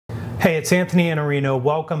Hey, it's Anthony Iannarino.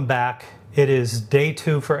 Welcome back. It is day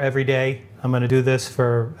 2 for every day. I'm going to do this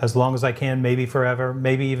for as long as I can, maybe forever,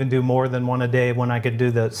 maybe even do more than one a day when I could do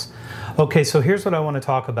this. Okay, so here's what I want to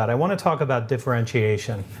talk about. I want to talk about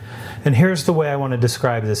differentiation. And here's the way I want to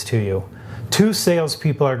describe this to you. 2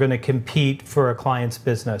 salespeople are going to compete for a client's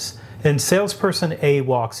business. And salesperson A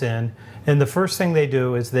walks in, and the first thing they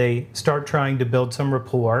do is they start trying to build some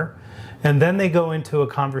rapport. And then they go into a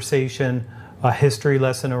conversation, a history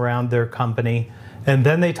lesson around their company, and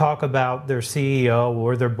then they talk about their CEO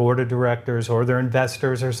or their board of directors or their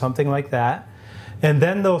investors or something like that. And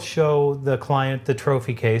then they'll show the client the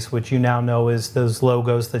trophy case, which you now know is those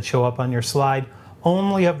logos that show up on your slide,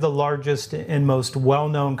 only of the largest and most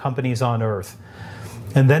well-known companies on earth.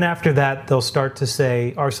 And then after that, they'll start to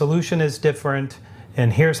say, our solution is different,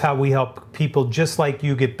 and here's how we help people just like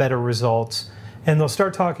you get better results. And they'll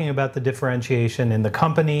start talking about the differentiation in the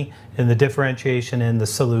company and the differentiation in the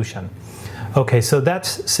solution. Okay, so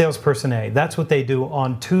that's salesperson A. That's what they do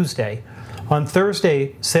on Tuesday. On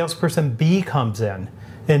Thursday, salesperson B comes in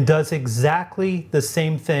and does exactly the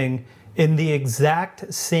same thing in the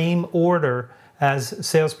exact same order as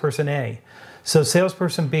salesperson A. So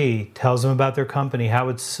salesperson B tells them about their company, how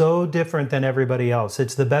it's so different than everybody else.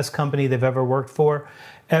 It's the best company they've ever worked for.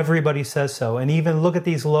 Everybody says so. And even look at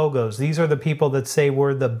these logos. These are the people that say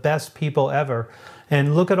we're the best people ever.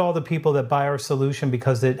 And look at all the people that buy our solution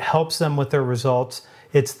because it helps them with their results.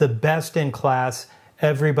 It's the best in class.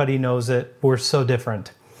 Everybody knows it. We're so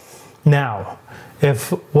different. Now,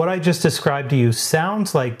 if what I just described to you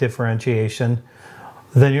sounds like differentiation,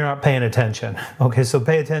 then you're not paying attention. Okay, so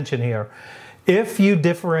pay attention here. If you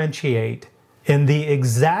differentiate in the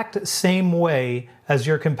exact same way as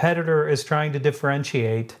your competitor is trying to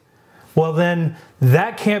differentiate, well then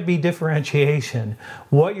that can't be differentiation.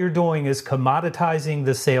 What you're doing is commoditizing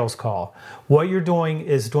the sales call. What you're doing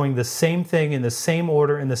is doing the same thing in the same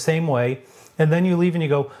order, in the same way, and then you leave and you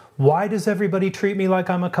go, why does everybody treat me like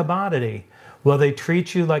I'm a commodity? Well, they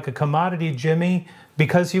treat you like a commodity, Jimmy,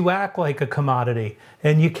 because you act like a commodity,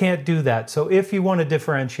 and you can't do that. So if you want a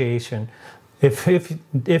differentiation,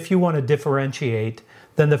 if you want to differentiate,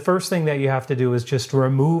 then the first thing that you have to do is just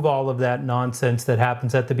remove all of that nonsense that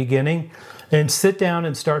happens at the beginning and sit down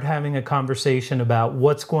and start having a conversation about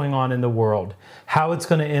what's going on in the world, how it's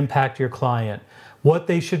going to impact your client, what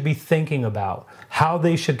they should be thinking about, how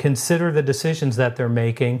they should consider the decisions that they're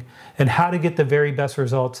making, and how to get the very best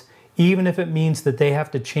results, even if it means that they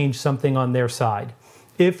have to change something on their side.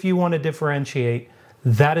 If you want to differentiate,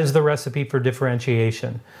 that is the recipe for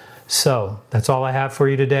differentiation. So that's all I have for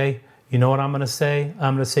you today. You know what I'm going to say?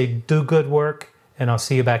 I'm going to say do good work, and I'll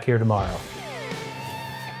see you back here tomorrow.